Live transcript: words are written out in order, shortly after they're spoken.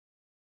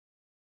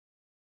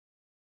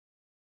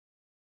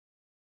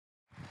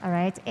All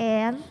right,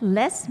 and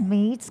let's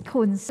meet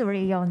Kun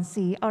Suriyon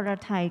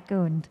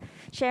Sriorathaikul,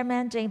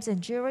 Chairman James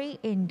and Jewelry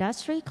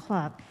Industry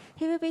Club.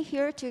 He will be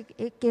here to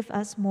give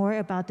us more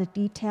about the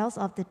details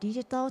of the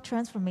digital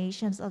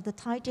transformations of the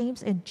Thai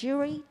James and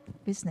Jewelry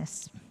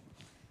business.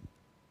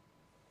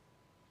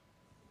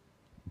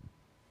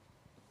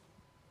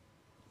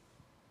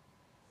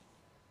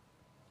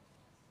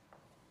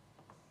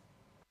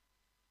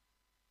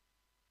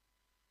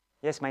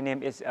 Yes, my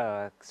name is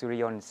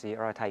Suriyon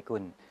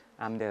Sriorathaikul.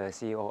 I'm the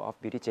CEO of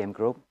Beauty Gem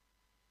Group.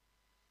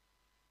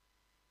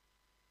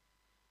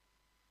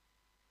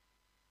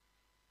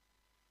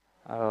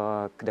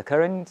 The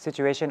current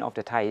situation of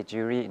the Thai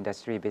jewelry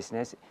industry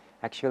business,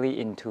 actually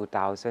in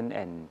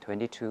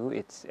 2022,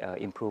 it's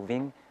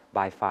improving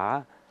by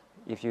far.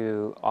 If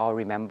you all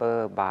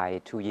remember, by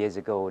 2 years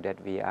ago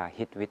that we are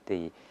hit with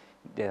the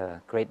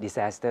great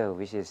disaster,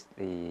 which is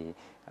the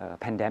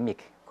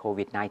pandemic,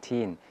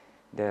 COVID-19.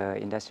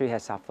 The industry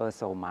has suffered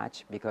so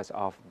much because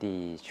of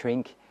the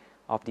shrink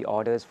of the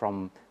orders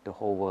from the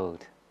whole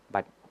world.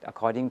 But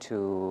according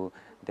to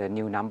the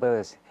new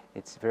numbers,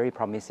 it's very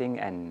promising,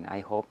 and I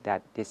hope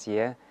that this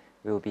year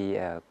will be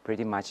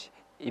pretty much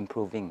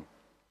improving.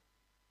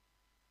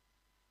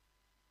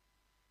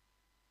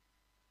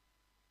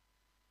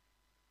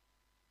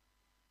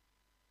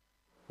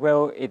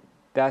 Well, it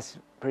does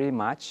pretty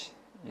much.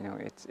 You know,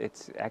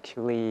 it's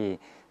actually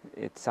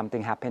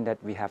something happened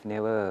that we have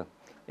never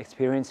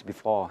experienced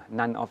before.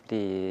 None of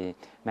the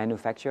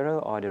manufacturer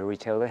or the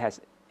retailer has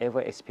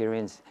ever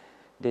experienced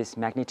this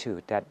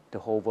magnitude, that the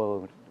whole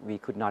world, we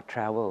could not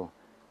travel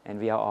and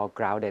we are all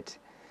grounded.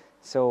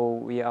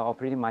 So we all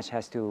pretty much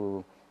has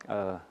to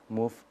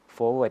move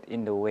forward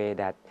in the way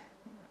that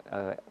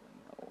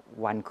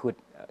one could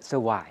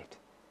survive.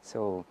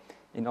 So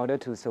in order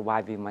to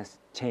survive, we must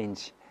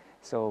change.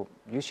 So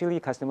usually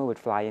customer would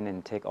fly in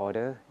and take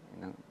order.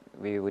 You know,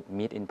 we would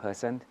meet in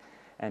person.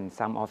 And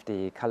some of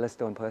the color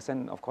stone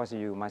person, of course,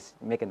 you must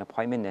make an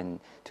appointment and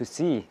to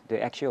see the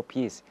actual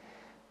piece.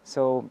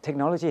 So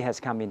technology has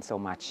come in so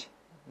much.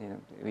 You know,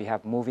 we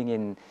have moving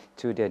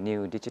into the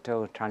new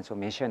digital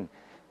transformation.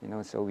 You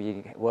know, so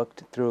we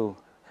worked through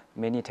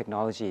many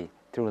technology,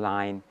 through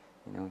line,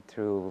 you know,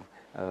 through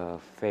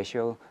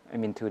facial,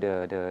 to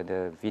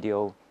the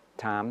video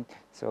time.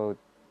 So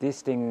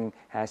this thing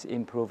has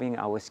improving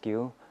our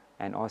skill,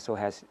 and also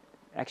has,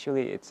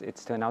 actually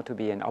it's turned out to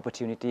be an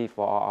opportunity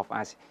for all of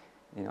us.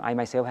 You know, I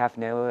myself have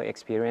never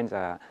experienced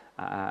a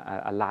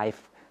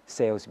live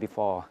sales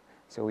before.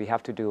 So we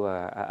have to do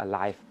a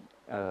live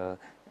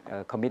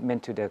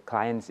commitment to the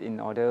clients. In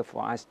order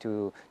for us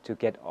to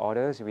get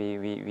orders, we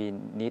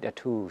need a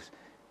tools,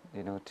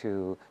 you know,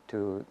 to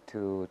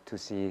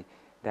see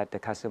that the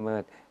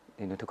customer,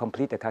 you know, to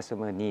complete the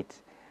customer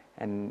needs.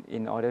 And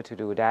in order to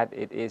do that,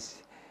 it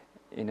is,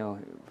 you know,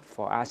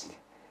 for us,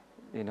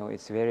 you know,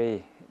 it's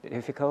very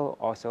difficult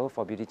also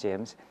for Beauty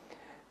Gems.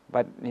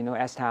 But, you know,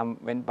 as time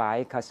went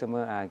by,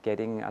 customers are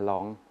getting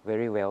along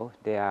very well.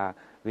 They are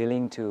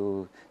willing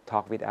to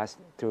talk with us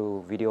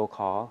through video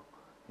call,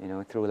 you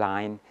know, through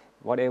line,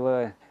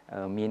 whatever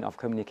mean of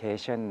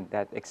communication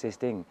that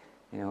existing,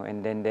 you know,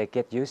 and then they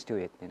get used to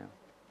it, you know.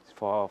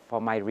 For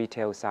my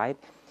retail side,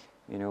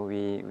 you know,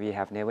 we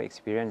have never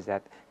experienced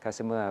that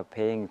customer are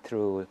paying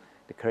through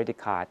the credit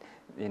card,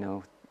 you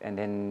know, and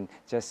then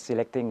just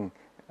selecting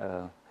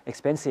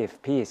expensive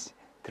piece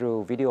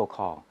through video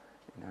call,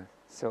 you know.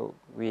 So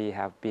we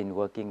have been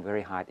working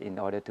very hard in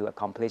order to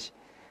accomplish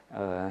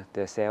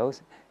the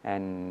sales,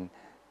 and,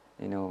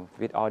 you know,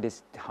 with all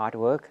this hard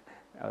work,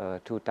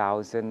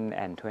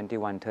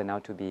 2021 turned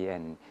out to be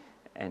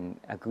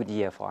a good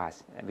year for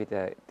us, with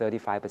a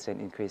 35%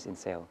 increase in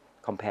sales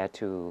compared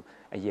to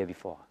a year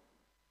before.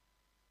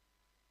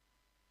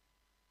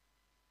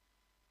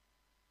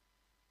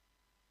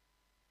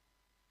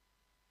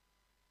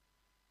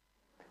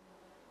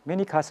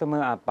 Many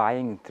customers are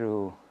buying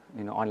through,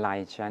 you know,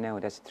 online channel.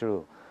 That's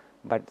true,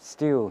 but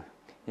still,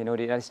 you know,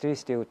 the industry is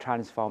still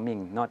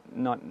transforming.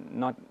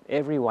 Not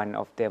every one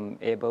of them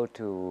able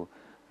to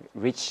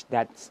reach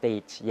that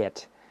stage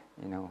yet.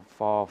 You know,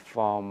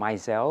 for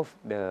myself,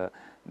 the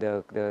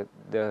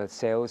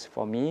sales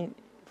for me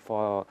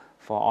for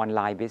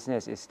online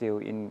business is still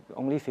in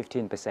only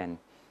 15%.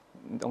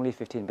 Only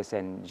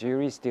 15%.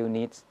 Jewelry still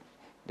needs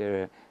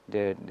the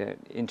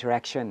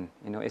interaction,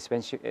 you know,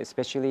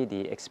 especially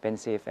the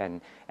expensive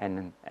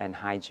and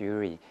high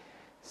jewelry.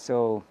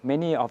 So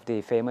many of the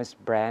famous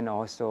brands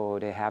also,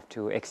 they have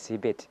to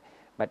exhibit,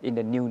 but in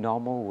the new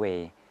normal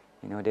way.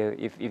 You know,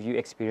 if you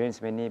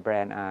experience, many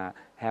brands are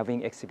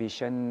having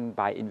exhibition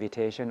by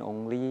invitation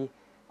only,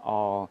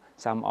 or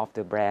some of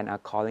the brands are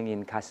calling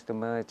in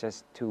customers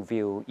just to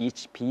view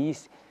each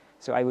piece.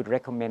 So I would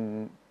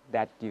recommend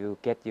that you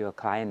get your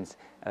clients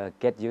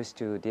get used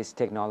to this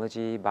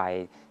technology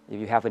by, if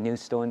you have a new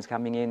stones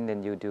coming in,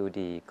 then you do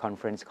the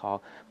conference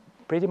call.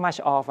 Pretty much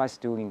all of us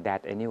doing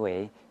that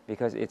anyway,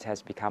 because it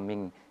has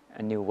becoming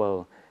a new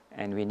world,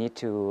 and we need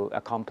to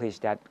accomplish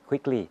that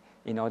quickly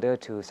in order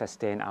to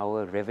sustain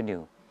our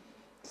revenue.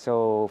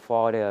 So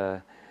for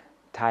the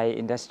Thai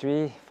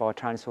industry, for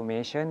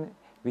transformation,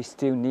 we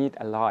still need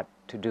a lot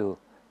to do.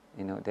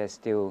 There's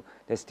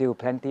still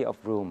plenty of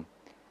room.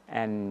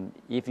 And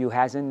if you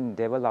hasn't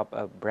developed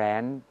a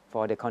brand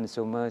for the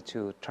consumer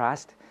to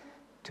trust,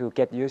 to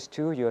get used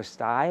to your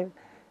style,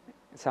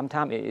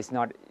 sometimes it's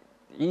not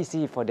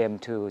easy for them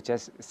to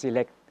just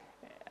select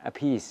a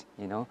piece,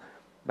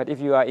 But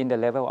if you are in the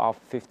level of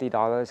 $50,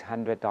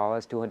 $100,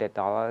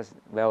 $200,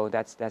 well,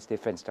 that's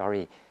different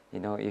story.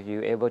 If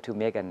you're able to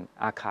make an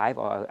archive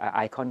or an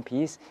icon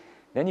piece,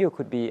 then you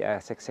could be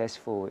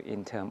successful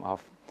in terms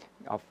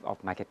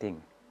of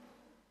marketing.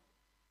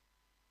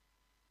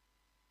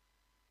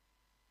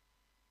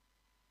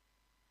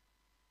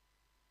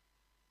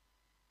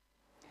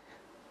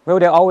 Well,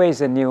 there's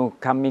always a new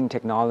coming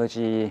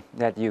technology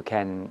that you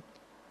can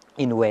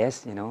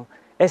invest,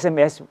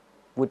 SMS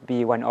would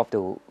be one of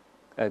the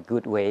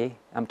good way.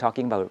 I'm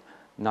talking about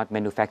not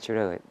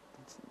manufacturer,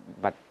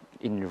 but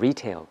in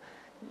retail.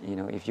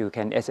 If you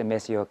can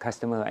SMS your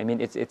customer, I mean,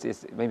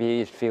 it's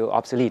maybe it feel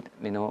obsolete,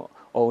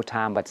 old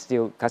time, but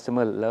still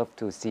customer love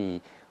to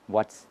see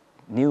what's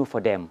new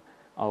for them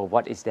or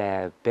what is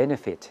their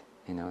benefit.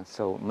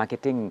 So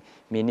marketing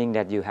meaning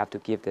that you have to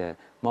give the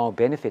more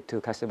benefit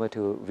to customer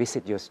to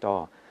visit your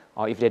store,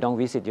 or if they don't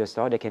visit your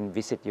store, they can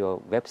visit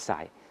your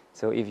website.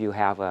 So if you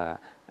have a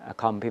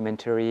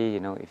complimentary,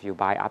 if you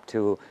buy up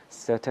to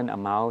certain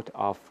amount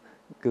of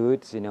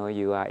goods,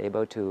 you are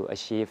able to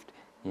achieve,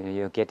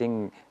 you're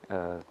getting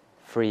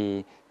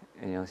free,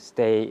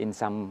 stay in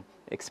some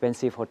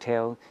expensive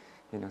hotel,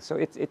 So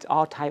it's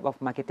all type of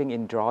marketing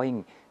in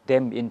drawing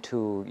them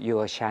into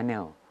your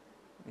channel.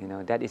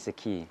 That is the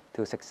key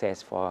to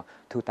success for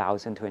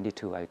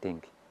 2022, I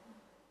think.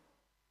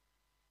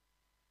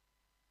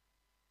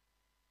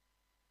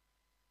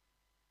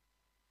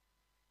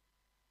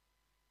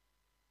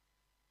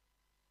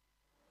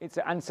 It's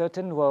an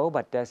uncertain world,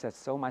 but there's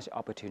so much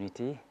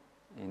opportunity,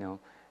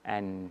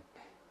 and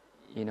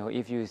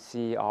if you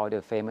see all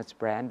the famous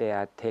brands, they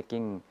are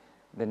taking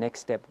the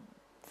next step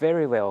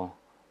very well,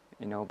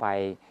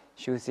 by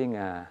choosing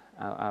a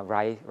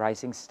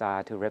rising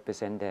star to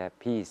represent their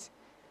piece.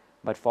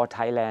 But for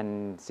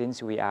Thailand,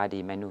 since we are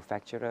the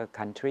manufacturer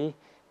country,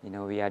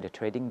 we are the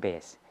trading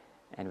base,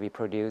 and we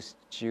produce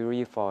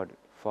jewelry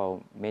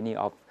for many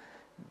of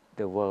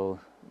the world,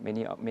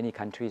 many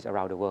countries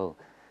around the world.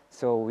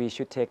 So we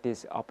should take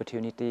this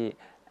opportunity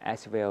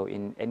as well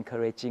in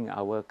encouraging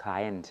our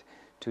clients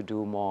to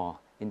do more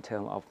in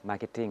terms of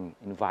marketing,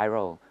 in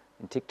viral,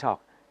 in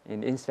TikTok,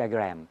 in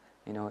Instagram.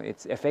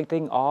 It's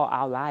affecting all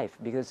our life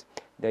because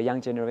the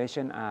young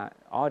generation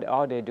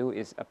all they do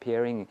is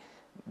appearing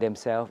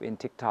themselves in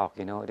TikTok.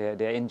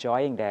 They're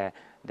enjoying their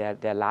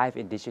life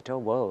in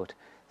digital world.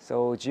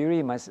 So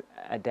jewelry must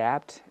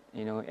adapt,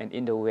 and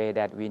in the way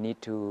that we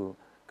need to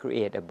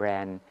create a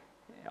brand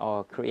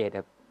or create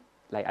a,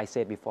 like I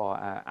said before,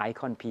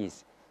 icon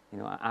piece,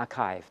 an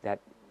archive that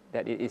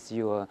it is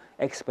your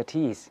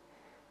expertise,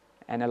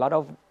 and a lot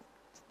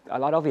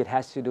of it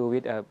has to do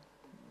with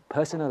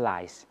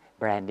personalized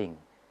branding.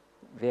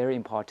 Very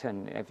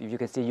important. If you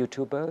can see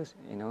YouTubers,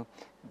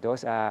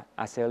 those are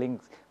selling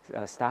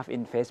stuff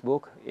in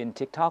Facebook, in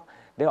TikTok.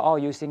 They're all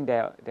using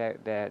their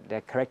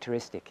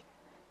characteristic.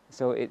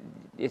 So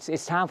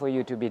it's time for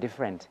you to be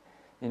different.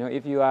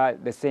 If you are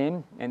the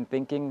same and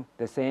thinking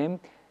the same,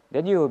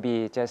 then you will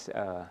be just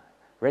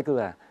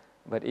regular.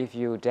 But if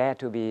you dare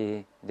to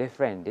be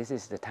different, this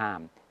is the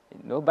time.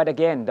 But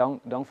again,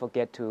 don't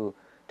forget to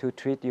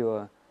treat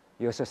your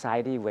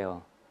society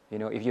well.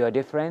 If you are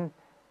different,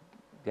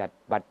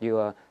 but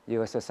your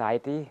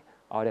society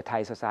or the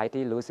Thai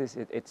society loses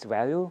its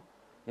value,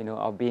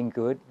 of being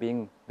good,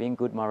 being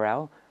good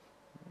morale,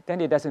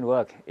 then it doesn't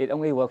work. It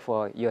only works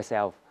for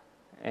yourself,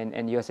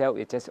 and yourself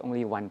is just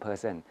only one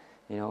person.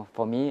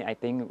 For me, I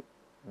think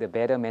the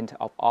betterment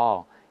of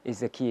all is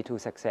the key to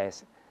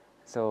success.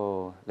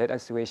 So let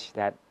us wish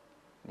that,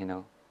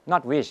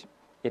 not wish,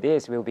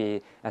 will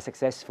be a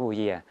successful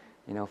year,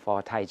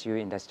 for Thai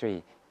jewelry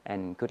industry,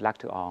 and good luck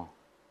to all.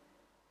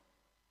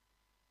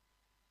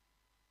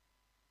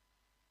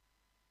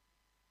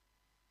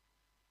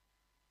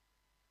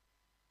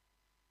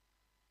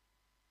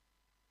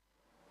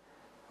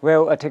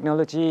 Well, a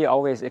technology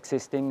always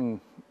existing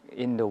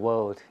in the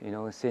world,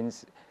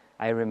 since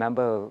I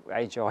remember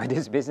I joined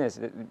this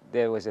business,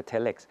 there was a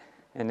telex,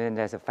 and then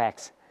there's a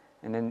fax,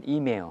 and then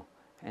email,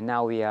 and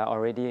now we are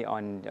already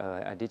on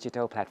a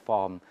digital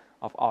platform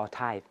of all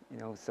type,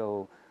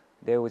 so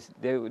they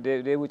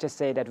would just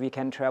say that we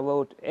can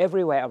travel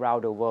everywhere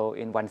around the world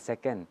in 1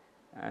 second.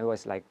 I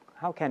was like,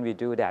 how can we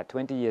do that?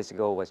 20 years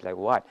ago was like,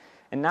 what?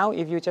 And now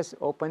if you just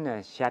open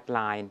a chat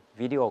line,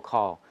 video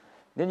call,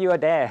 then you are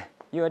there.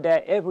 You are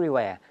there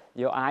everywhere.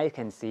 Your eye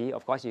can see.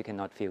 Of course, you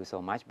cannot feel so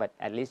much, but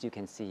at least you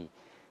can see.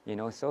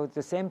 So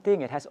the same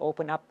thing. It has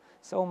opened up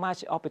so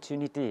much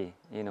opportunity.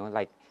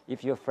 Like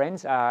if your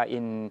friends are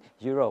in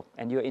Europe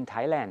and you're in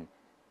Thailand,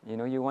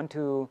 you want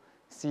to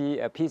see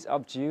a piece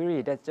of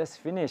jewelry that's just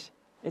finished.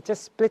 It's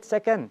just split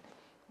second.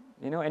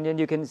 And then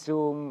you can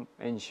zoom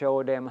and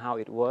show them how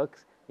it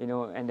works.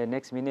 And the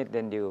next minute,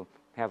 then you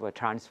have a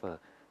transfer.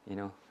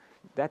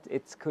 That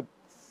it could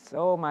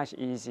so much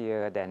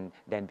easier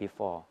than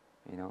before.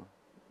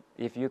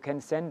 If you can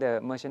send the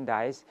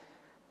merchandise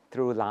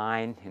through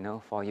line,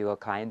 for your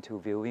client to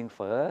viewing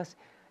first,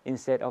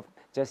 instead of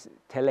just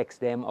telex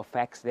them or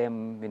fax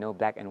them,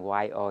 black and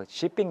white, or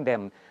shipping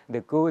them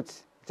the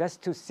goods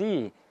just to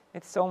see.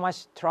 It's so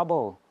much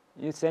trouble.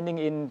 You're sending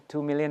in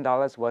 $2 million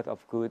worth of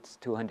goods,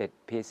 200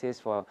 pieces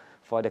for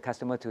the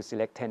customer to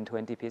select 10,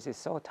 20 pieces.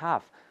 So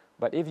tough.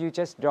 But if you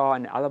just draw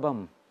an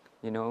album,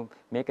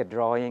 make a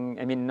drawing,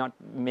 not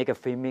make a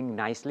filming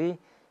nicely,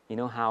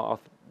 how of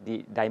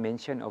the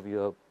dimension of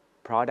your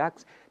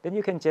products, then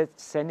you can just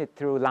send it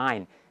through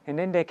line, and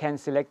then they can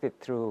select it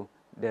through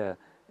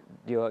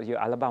your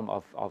album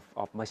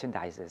of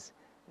merchandises.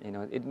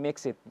 It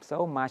makes it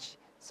so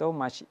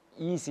much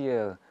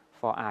easier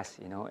for us.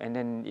 And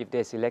then if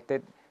they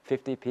selected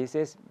 50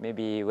 pieces,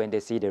 maybe when they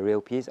see the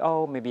real piece,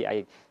 oh, maybe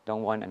I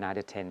don't want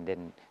another 10,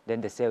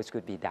 then the sales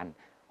could be done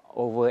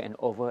over and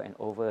over and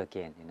over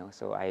again.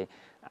 So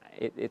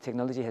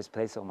technology has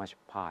played so much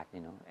part.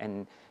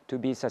 And to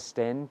be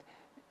sustained,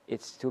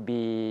 it's to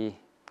be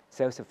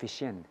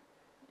self-sufficient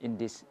in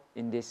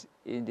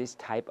this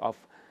type of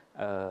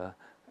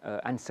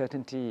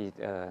uncertainty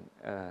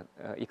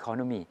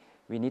economy.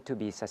 We need to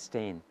be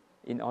sustained.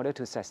 In order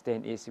to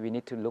sustain is we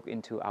need to look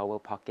into our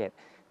pocket,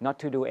 not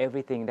to do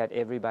everything that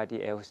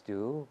everybody else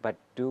do, but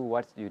do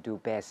what you do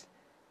best.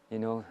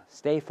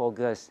 Stay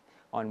focused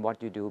on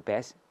what you do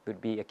best would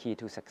be a key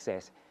to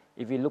success.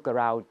 If we look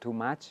around too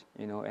much,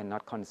 and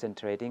not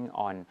concentrating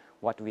on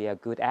what we are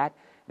good at,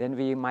 then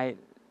we might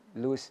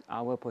lose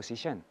our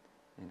position.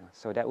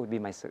 So that would be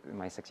my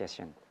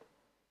suggestion.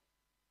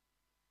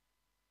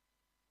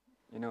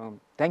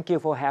 Thank you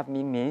for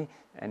having me,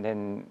 and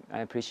then I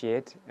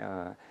appreciate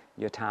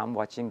your time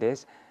watching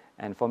this.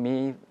 And for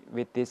me,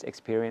 with this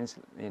experience,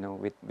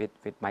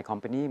 with my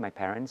company, my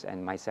parents,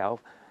 and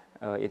myself,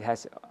 it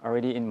has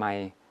already in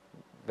my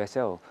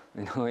vessel.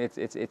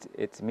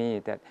 It's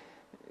me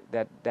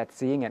that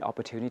seeing an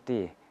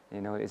opportunity.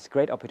 It's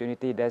great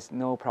opportunity. There's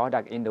no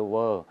product in the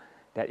world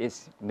that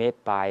is made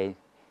by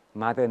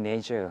Mother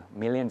Nature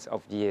millions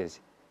of years.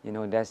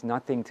 There's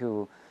nothing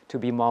to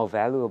be more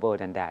valuable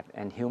than that.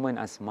 And humans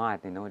are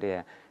smart.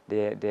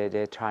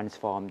 They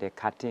transform, they're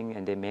cutting,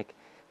 and they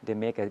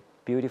make a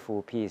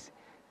beautiful piece.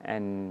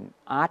 And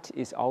art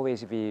is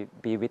always be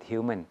with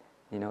human.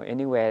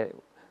 Anywhere,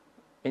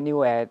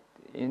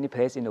 any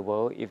place in the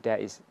world, if there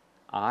is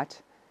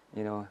art,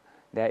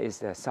 there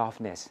is a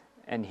softness.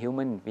 And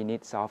human, we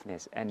need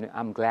softness. And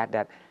I'm glad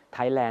that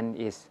Thailand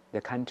is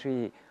the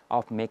country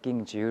of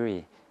making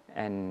jewelry.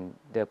 And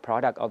the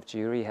product of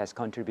jewelry has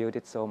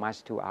contributed so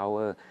much to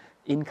our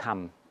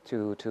income,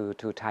 to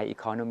Thai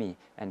economy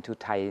and to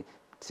Thai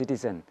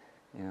citizen.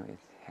 It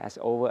has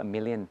over 1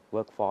 million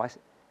workforce,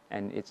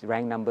 and it's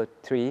ranked number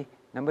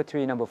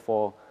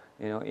 4,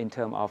 in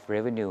terms of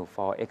revenue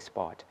for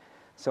export.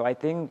 So I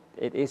think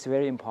it is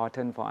very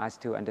important for us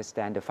to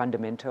understand the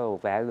fundamental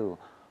value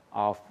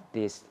of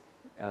this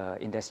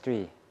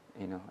industry,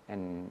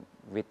 and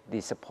with the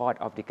support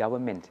of the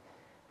government,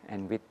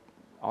 and with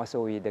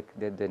also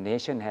the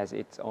nation has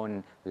its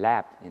own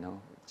lab,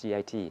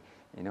 GIT.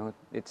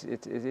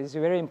 It's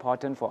very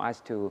important for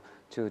us to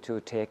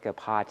take a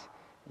part,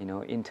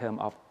 in terms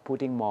of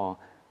putting more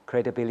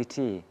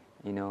credibility,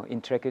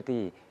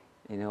 integrity,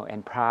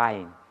 and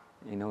pride,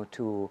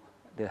 to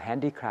the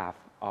handicraft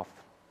of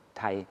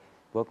Thai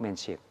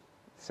workmanship.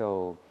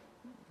 So,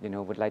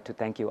 would like to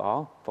thank you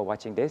all for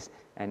watching this,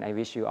 and I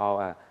wish you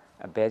all a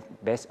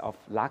best of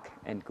luck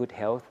and good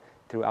health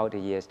throughout the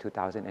years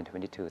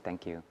 2022.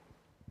 Thank you.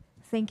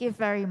 Thank you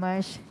very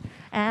much.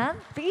 And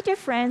be the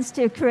friends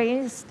to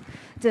create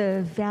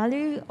the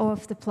value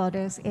of the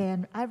products.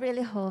 And I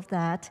really hope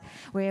that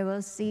we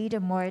will see the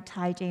more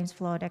Thai James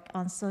product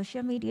on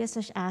social media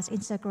such as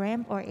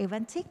Instagram or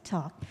even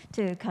TikTok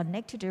to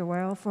connect to the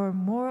world for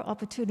more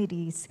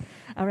opportunities.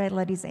 All right,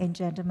 ladies and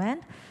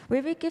gentlemen, we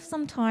will give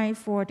some time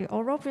for the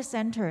oral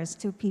presenters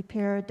to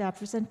prepare the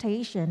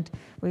presentation.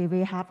 We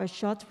will have a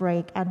short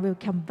break and we'll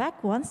come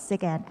back once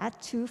again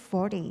at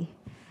 2:40.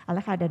 เอา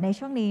ละค่ะเดี๋ยวใน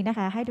ช่วงนี้นะค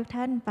ะให้ทุก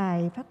ท่านไป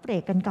พักเบร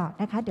กกันก่อน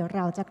นะคะเดี๋ยวเ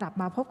ราจะกลับ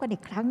มาพบกันอี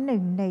กครั้งหนึ่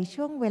งใน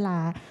ช่วงเวลา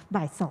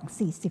บ่าย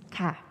 2:40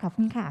 ค่ะขอบ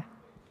คุณค่ะ